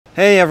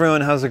Hey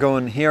everyone, how's it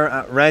going? Here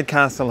at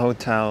Redcastle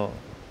Hotel.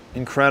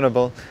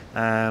 Incredible.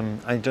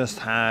 I just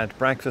had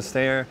breakfast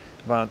there,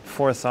 about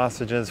 4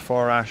 sausages,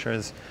 4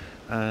 rashers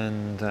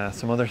and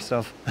some other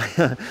stuff.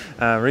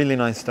 Really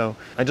nice though.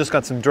 I just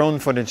got some drone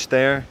footage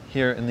there,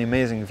 here in the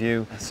amazing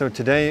view. So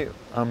today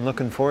I'm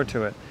looking forward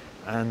to it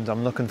and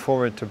I'm looking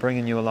forward to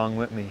bringing you along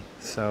with me.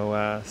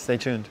 So stay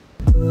tuned.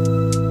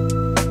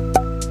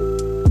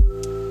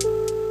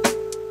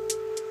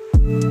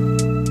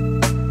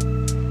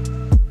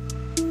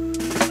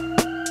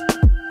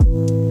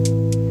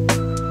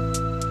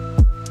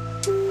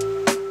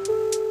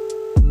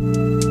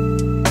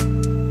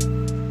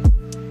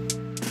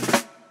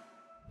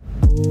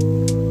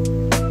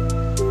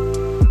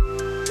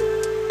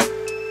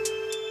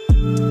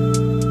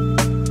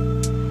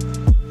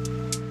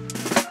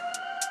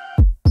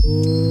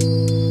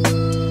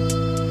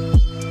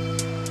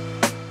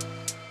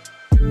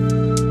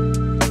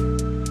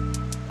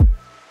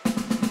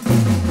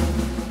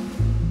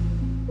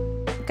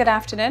 Good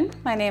afternoon,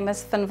 my name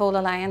is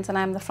Finvola Lyons and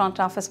I'm the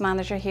front office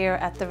manager here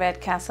at the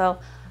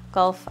Redcastle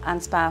Golf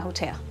and Spa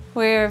Hotel.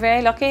 We're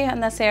very lucky in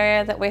this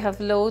area that we have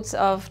loads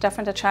of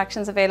different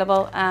attractions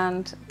available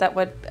and that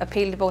would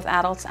appeal to both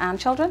adults and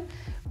children.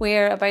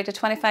 We're about a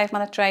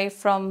 25-minute drive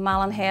from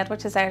Malin Head,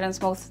 which is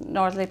Ireland's most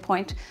northerly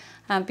point.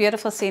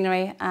 Beautiful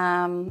scenery,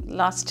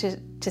 lots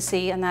to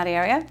see in that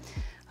area.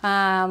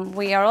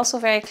 We are also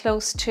very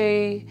close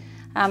to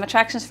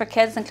attractions for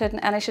kids, including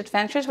Inish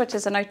Adventures, which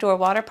is an outdoor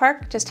water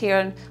park just here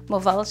in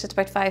Moville, just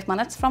about 5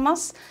 minutes from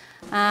us.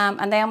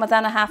 And then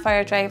within a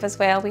half-hour drive as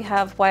well, we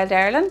have Wild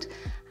Ireland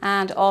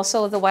and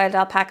also the Wild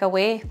Alpaca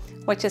Way,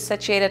 which is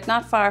situated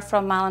not far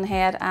from Malin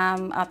Head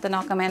at the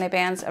Knockamany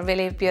Bends, a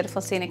really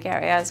beautiful scenic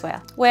area as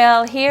well.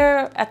 Well,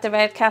 here at the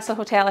Redcastle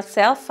Hotel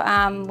itself,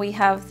 we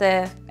have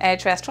the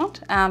Edge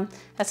restaurant.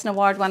 It's an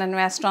award-winning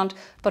restaurant,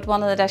 but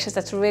one of the dishes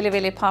that's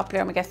really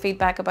popular, and we get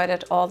feedback about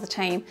it all the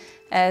time,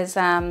 is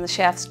the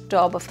chef's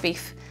daub of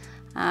beef.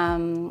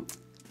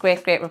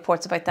 Great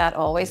reports about that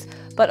always.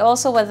 But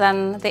also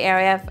within the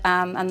area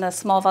and the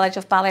small village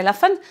of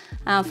Ballyliffin,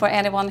 for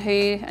anyone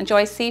who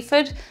enjoys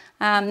seafood,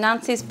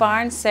 Nancy's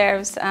Barn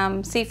serves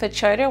seafood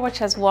chowder, which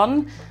has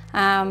won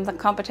the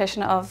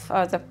competition or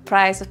the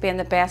prize of being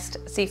the best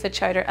seafood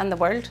chowder in the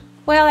world.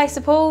 Well, I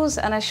suppose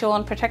in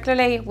Inishowen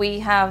particularly, we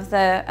have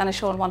the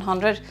Inishowen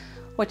 100,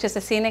 which is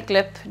a scenic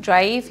loop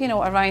drive,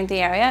 around the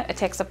area. It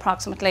takes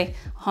approximately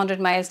 100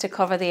 miles to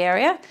cover the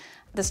area.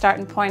 The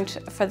starting point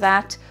for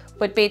that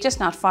would be just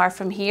not far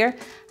from here,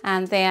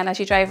 and then as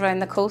you drive around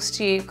the coast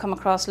you come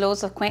across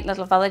loads of quaint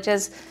little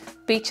villages,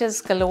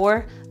 beaches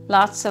galore,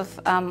 lots of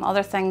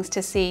other things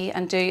to see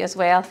and do as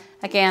well.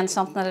 Again,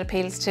 something that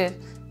appeals to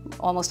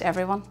almost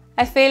everyone.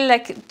 I feel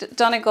like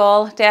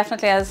Donegal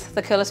definitely is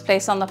the coolest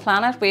place on the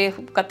planet. We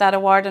got that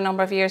award a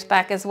number of years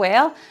back as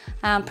well.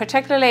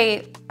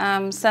 Particularly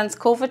since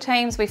COVID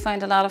times, we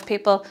found a lot of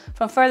people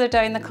from further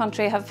down the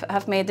country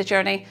have made the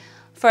journey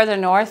further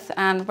north,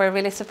 and we're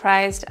really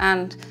surprised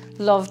and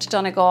loved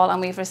Donegal,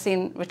 and we've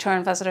seen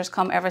return visitors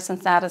come ever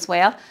since that as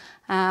well.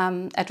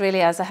 It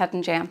really is a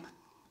hidden gem.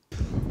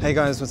 Hey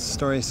guys, what's the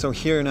story? So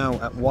here now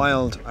at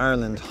Wild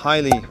Ireland,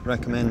 highly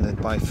recommended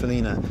by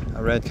Felina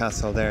at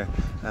Redcastle there.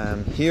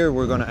 Here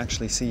we're going to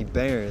actually see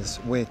bears,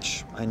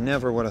 which I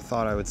never would have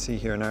thought I would see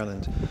here in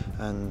Ireland,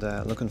 and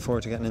looking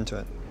forward to getting into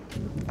it.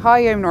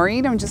 Hi, I'm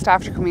Noreen. I'm just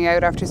after coming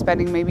out after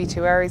spending maybe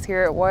 2 hours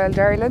here at Wild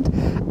Ireland.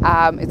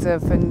 It's a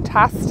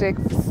fantastic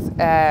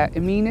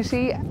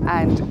amenity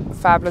and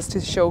fabulous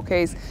to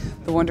showcase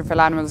the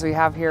wonderful animals we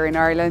have here in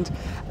Ireland.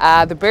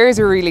 The bears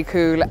are really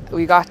cool.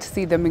 We got to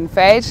see them being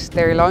fed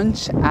their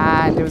lunch,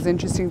 and it was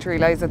interesting to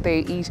realise that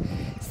they eat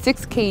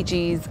 6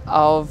 kgs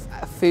of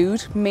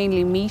food,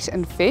 mainly meat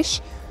and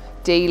fish,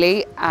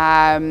 daily,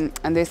 and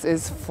this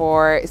is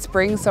for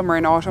spring, summer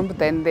and autumn, but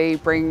then they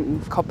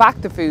cut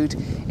back the food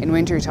in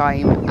winter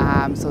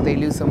time, so they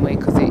lose some weight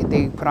because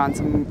they put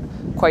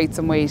on quite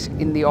some weight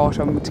in the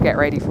autumn to get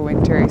ready for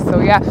winter. So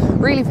yeah,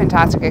 really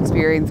fantastic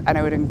experience, and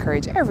I would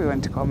encourage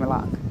everyone to come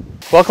along.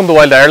 Welcome to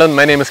Wild Ireland.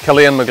 My name is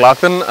Killian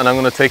McLaughlin and I'm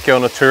going to take you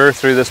on a tour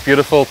through this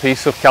beautiful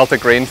piece of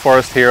Celtic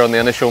rainforest here on the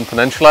Inishowen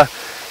Peninsula,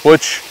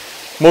 which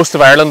most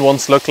of Ireland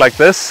once looked like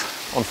this.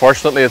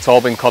 Unfortunately, it's all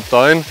been cut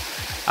down,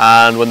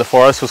 and when the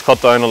forest was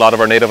cut down, a lot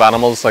of our native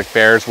animals like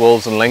bears,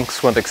 wolves and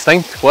lynx went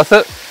extinct with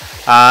it,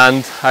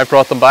 and I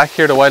brought them back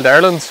here to Wild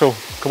Ireland, so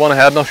come on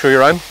ahead and I'll show you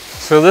around.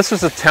 So this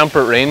is a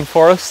temperate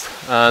rainforest,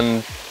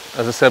 and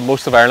as I said,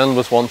 most of Ireland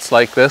was once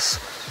like this.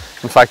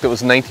 In fact, it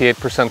was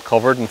 98%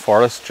 covered in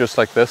forest just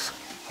like this.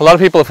 A lot of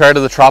people have heard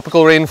of the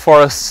tropical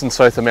rainforests in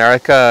South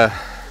America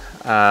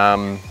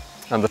and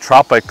the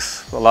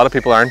tropics. A lot of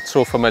people aren't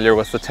so familiar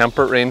with the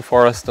temperate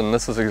rainforest, and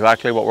this is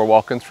exactly what we're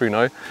walking through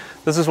now.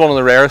 This is one of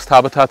the rarest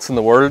habitats in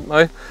the world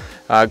now,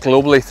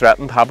 globally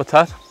threatened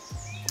habitat.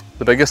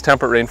 The biggest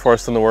temperate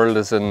rainforest in the world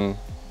is on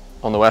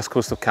the west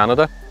coast of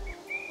Canada,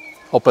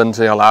 up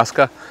into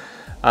Alaska.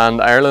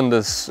 And Ireland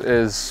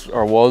is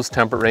or was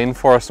temperate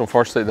rainforest.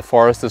 Unfortunately, the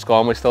forest is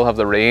gone. We still have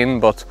the rain,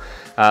 but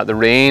the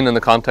rain in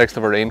the context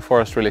of a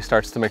rainforest really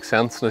starts to make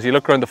sense. And as you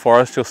look around the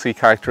forest, you'll see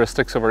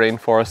characteristics of a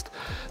rainforest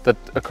that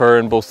occur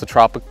in both the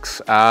tropics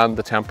and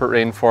the temperate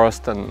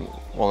rainforest. And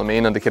one of the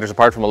main indicators,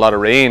 apart from a lot of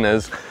rain,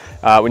 is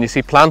when you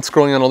see plants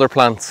growing on other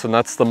plants, and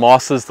that's the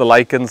mosses, the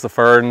lichens, the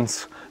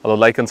ferns. Although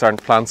lichens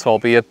aren't plants,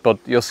 albeit, but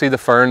you'll see the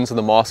ferns and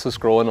the mosses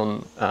growing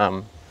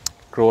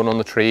on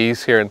the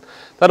trees here, and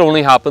that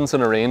only happens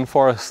in a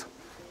rainforest.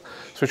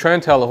 So we try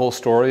and tell the whole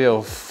story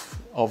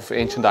of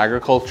ancient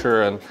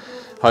agriculture and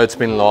how it's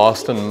been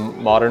lost, and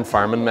modern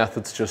farming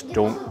methods just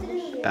don't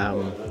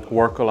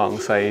work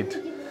alongside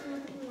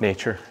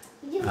nature.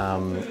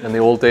 In the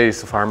old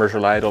days, the farmers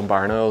relied on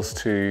barn owls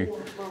to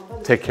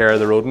take care of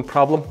the rodent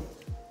problem.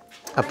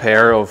 A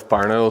pair of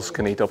barn owls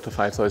can eat up to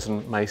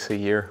 5,000 mice a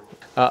year.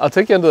 I'll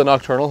take you into the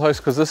nocturnal house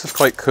because this is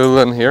quite cool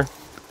in here.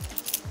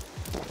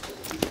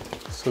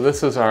 So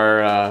this is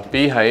our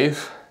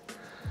beehive,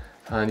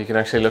 and you can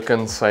actually look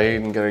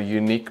inside and get a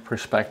unique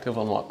perspective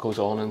on what goes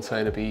on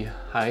inside a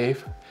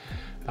beehive.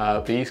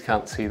 Bees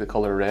can't see the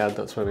colour red,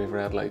 that's why we have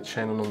red light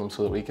shining on them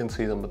so that we can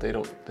see them, but they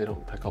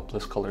don't pick up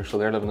this colour, so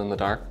they're living in the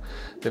dark.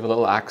 They have a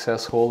little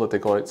access hole that they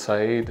go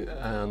outside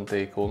and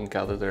they go and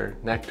gather their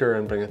nectar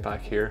and bring it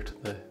back here to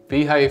the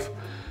beehive,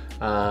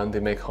 and they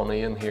make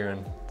honey in here,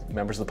 and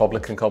members of the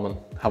public can come and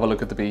have a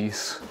look at the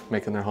bees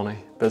making their honey.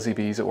 Busy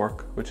bees at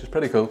work, which is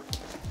pretty cool.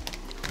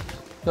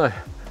 Now,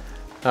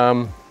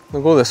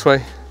 we'll go this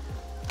way.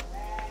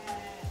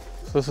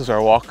 So this is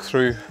our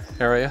walk-through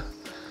area,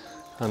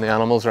 and the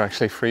animals are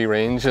actually free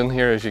range in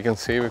here. As you can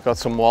see, we've got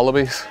some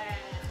wallabies,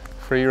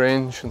 free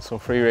range, and some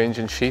free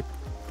ranging sheep.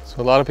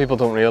 So a lot of people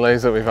don't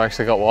realise that we've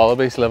actually got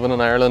wallabies living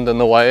in Ireland in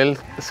the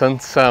wild.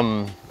 Since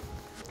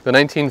the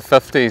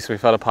 1950s,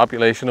 we've had a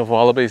population of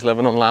wallabies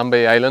living on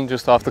Lambay Island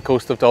just off the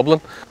coast of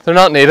Dublin. They're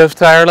not native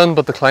to Ireland,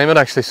 but the climate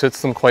actually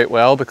suits them quite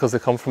well because they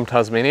come from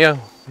Tasmania.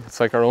 It's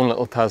like our own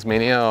little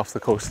Tasmania off the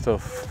coast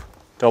of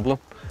Dublin.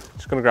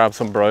 Just going to grab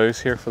some browse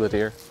here for the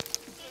deer.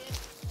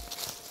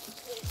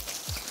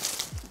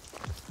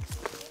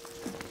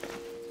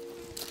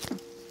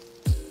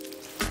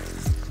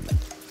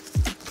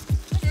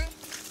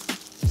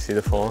 You see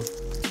the fawn?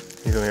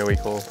 He's only a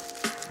week old.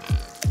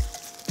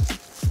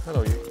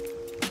 Hello, you.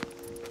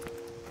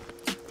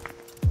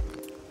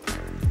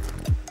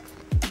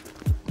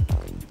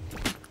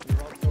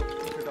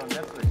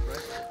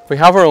 We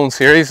have our own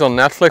series on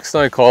Netflix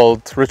now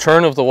called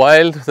Return of the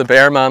Wild, the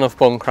Bearman of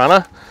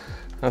Buncrana.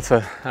 That's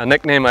a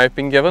nickname I've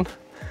been given.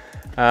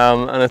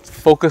 And it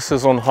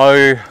focuses on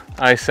how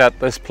I set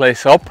this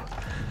place up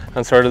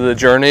and sort of the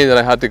journey that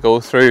I had to go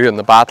through and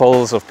the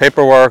battles of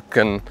paperwork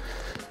and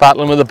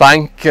battling with the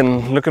bank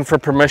and looking for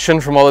permission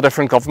from all the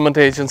different government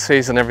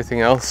agencies and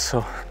everything else.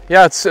 So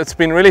yeah, it's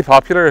been really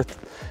popular.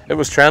 It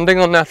was trending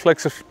on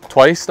Netflix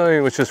twice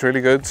now, which is really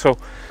good. So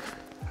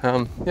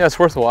yeah, it's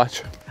worth a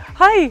watch.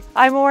 Hi,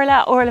 I'm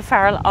Orla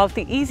Farrell of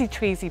the Easy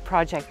Treesy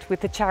project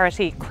with the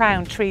charity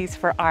Crown Trees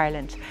for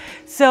Ireland.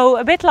 So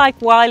a bit like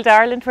Wild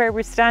Ireland where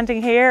we're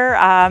standing here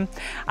and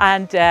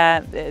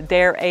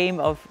their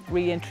aim of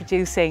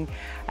reintroducing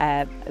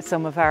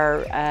some of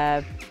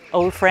our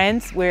old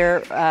friends.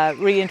 We're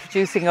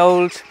reintroducing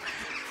old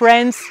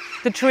friends,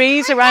 the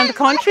trees around the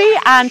country,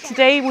 and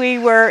today we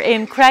were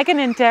in Cregan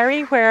in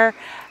Derry where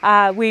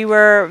we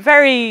were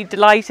very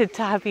delighted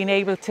to have been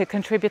able to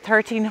contribute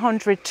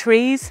 1,300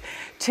 trees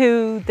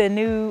to the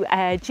new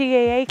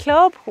GAA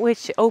club,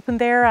 which opened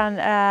there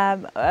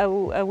and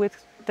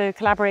with the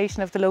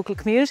collaboration of the local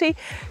community.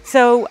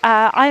 So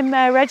I'm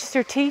a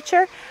registered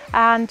teacher,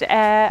 and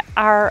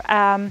our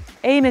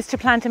aim is to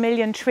plant 1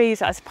 million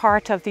trees as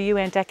part of the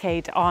UN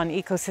Decade on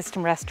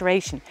Ecosystem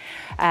Restoration.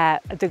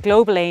 The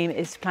global aim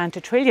is to plant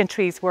 1 trillion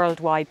trees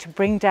worldwide to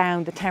bring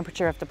down the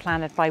temperature of the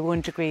planet by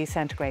 1 degree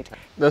centigrade.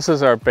 This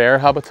is our bear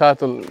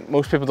habitat.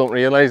 Most people don't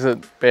realise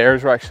that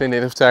bears were actually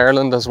native to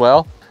Ireland as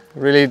well.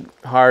 Really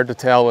hard to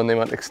tell when they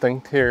went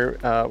extinct here.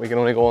 We can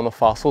only go on the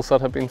fossils that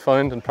have been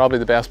found, and probably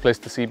the best place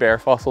to see bear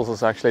fossils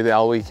is actually the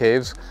Alwee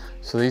Caves.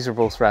 So these are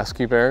both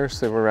rescue bears.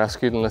 They were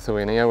rescued in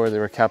Lithuania where they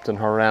were kept in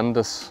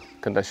horrendous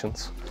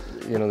conditions.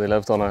 You know, they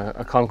lived on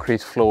a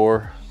concrete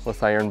floor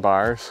with iron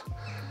bars.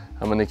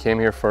 And when they came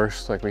here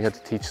first, like, we had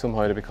to teach them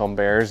how to become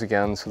bears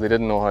again. So they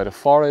didn't know how to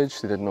forage,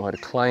 they didn't know how to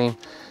climb,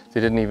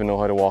 they didn't even know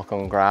how to walk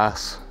on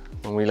grass.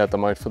 When we let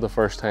them out for the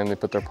first time, they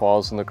put their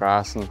paws in the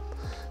grass and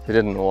they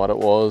didn't know what it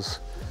was.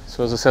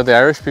 So as I said, the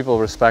Irish people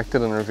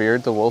respected and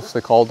revered the wolf.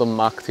 They called them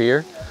Mac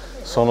Tír,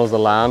 son of the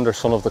land or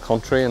son of the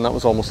country, and that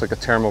was almost like a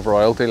term of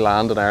royalty,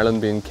 land in Ireland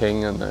being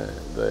king and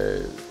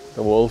the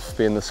wolf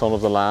being the son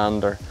of the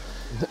land. Or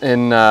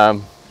in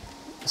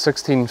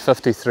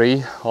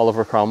 1653,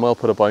 Oliver Cromwell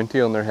put a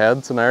bounty on their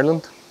heads in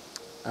Ireland.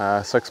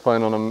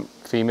 £6 on a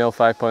female,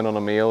 £5 on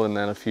a male, and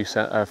then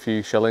a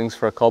few shillings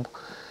for a cub.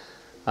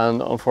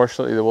 And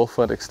unfortunately the wolf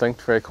went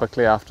extinct very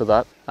quickly after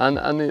that.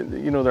 And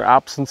you know, their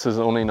absence is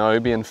only now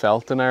being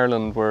felt in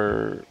Ireland.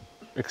 We're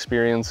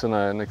experiencing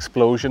an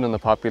explosion in the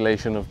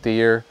population of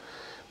deer.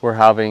 we're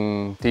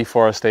having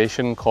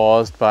deforestation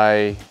caused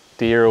by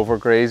deer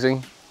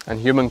overgrazing, and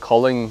human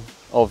culling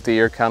of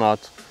deer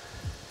cannot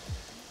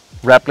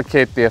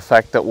replicate the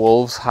effect that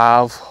wolves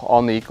have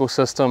on the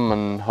ecosystem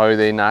and how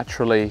they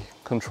naturally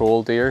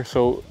control deer.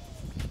 So,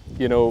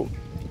 you know,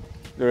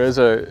 there is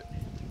a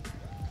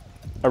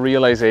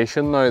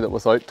realization now that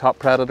without top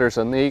predators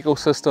in the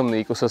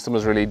ecosystem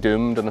is really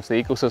doomed, and if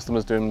the ecosystem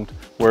is doomed,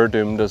 we're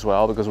doomed as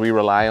well, because we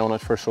rely on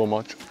it for so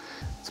much.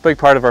 It's a big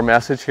part of our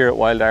message here at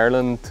Wild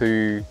Ireland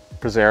to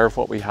preserve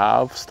what we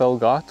have still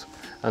got,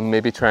 and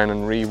maybe try and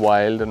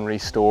rewild and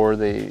restore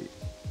the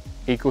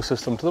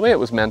ecosystem to the way it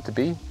was meant to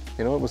be.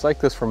 You know, it was like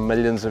this for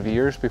millions of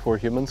years before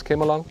humans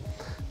came along,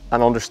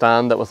 and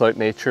understand that without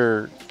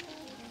nature,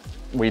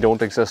 we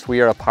don't exist. We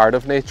are a part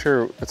of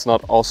nature. It's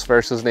not us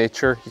versus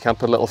nature. You can't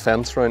put a little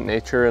fence around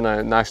nature in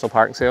a national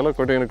park and say, oh, look,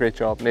 we're doing a great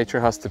job. Nature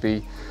has to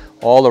be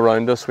all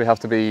around us. We have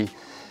to be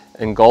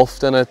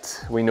engulfed in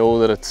it. We know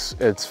that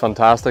it's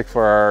fantastic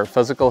for our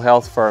physical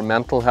health, for our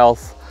mental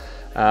health,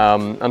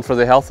 and for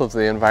the health of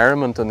the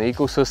environment and the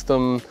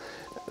ecosystem.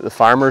 The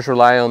farmers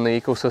rely on the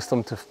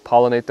ecosystem to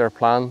pollinate their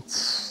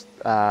plants,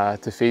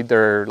 to feed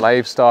their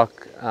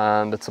livestock,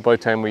 and it's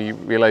about time we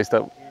realise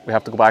that we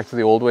have to go back to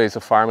the old ways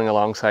of farming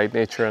alongside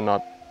nature and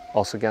not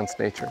us against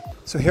nature.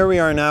 So here we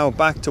are now,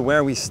 back to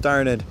where we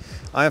started.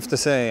 I have to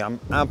say, I'm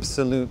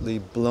absolutely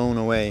blown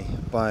away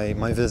by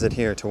my visit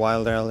here to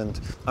Wild Ireland.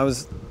 I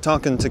was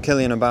talking to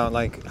Killian about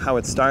like how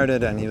it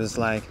started, and he was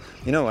like,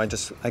 you know, I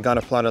got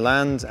a plot of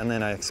land and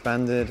then I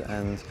expanded,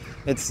 and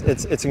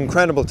it's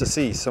incredible to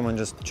see someone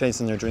just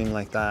chasing their dream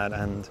like that.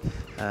 And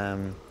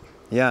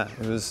yeah,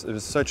 it was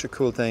such a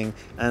cool thing,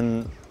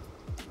 and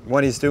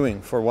what he's doing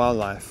for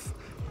wildlife.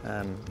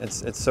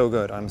 It's so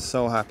good. I'm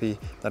so happy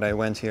that I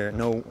went here.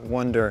 No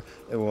wonder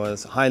it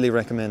was highly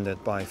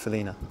recommended by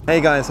Felina.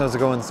 Hey guys, how's it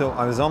going? So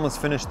I was almost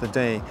finished the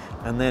day,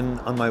 and then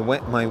on my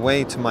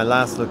way to my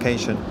last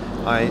location,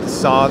 I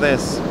saw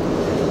this,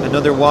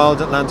 another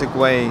Wild Atlantic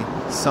Way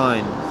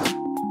sign.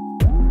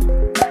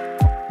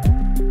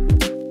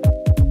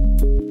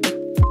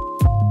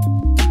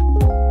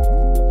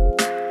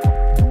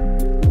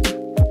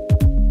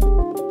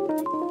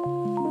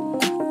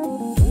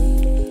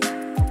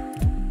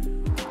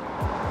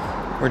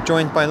 We're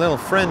joined by a little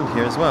friend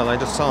here as well. I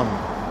just saw him.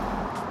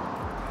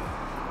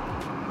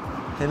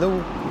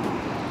 Hello.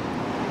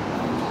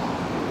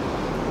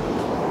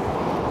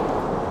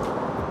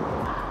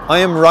 I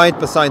am right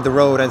beside the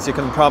road, as you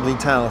can probably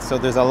tell, so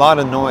there's a lot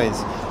of noise.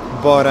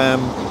 But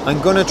I'm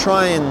gonna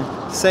try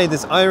and say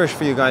this Irish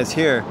for you guys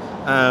here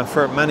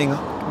for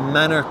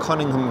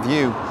ManorCunningham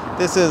view.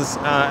 This is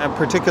a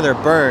particular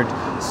bird.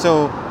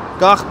 So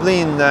gach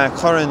blin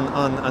curran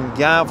an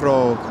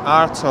gavrog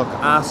artog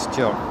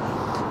astjor.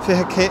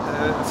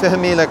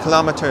 50,000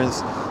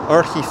 kilometers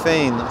urchi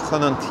féin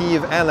chun an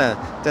tíomh eile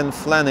den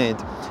flenéid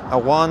a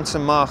bhain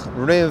amach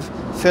riv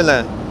fille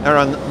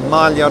an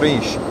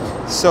máilliaríis.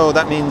 So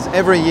that means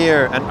every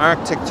year an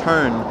Arctic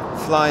tern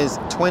flies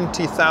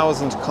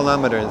 20,000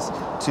 kilometers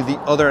to the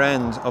other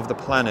end of the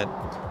planet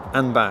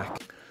and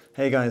back.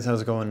 Hey guys,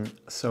 how's it going?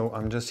 So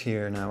I'm just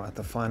here now at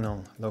the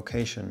final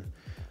location,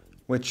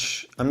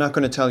 which I'm not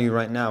going to tell you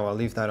right now. I'll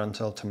leave that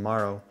until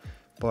tomorrow,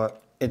 but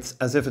it's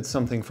as if it's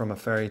something from a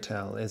fairy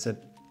tale. Is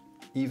it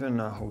even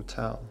a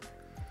hotel?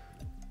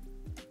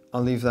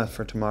 I'll leave that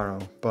for tomorrow.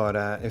 But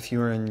if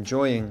you're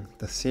enjoying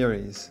the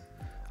series,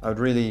 I would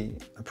really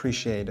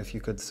appreciate if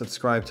you could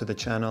subscribe to the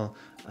channel,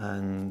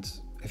 and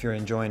if you're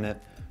enjoying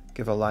it,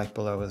 give a like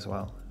below as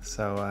well.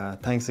 So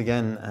thanks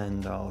again,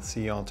 and I'll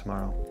see you all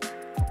tomorrow.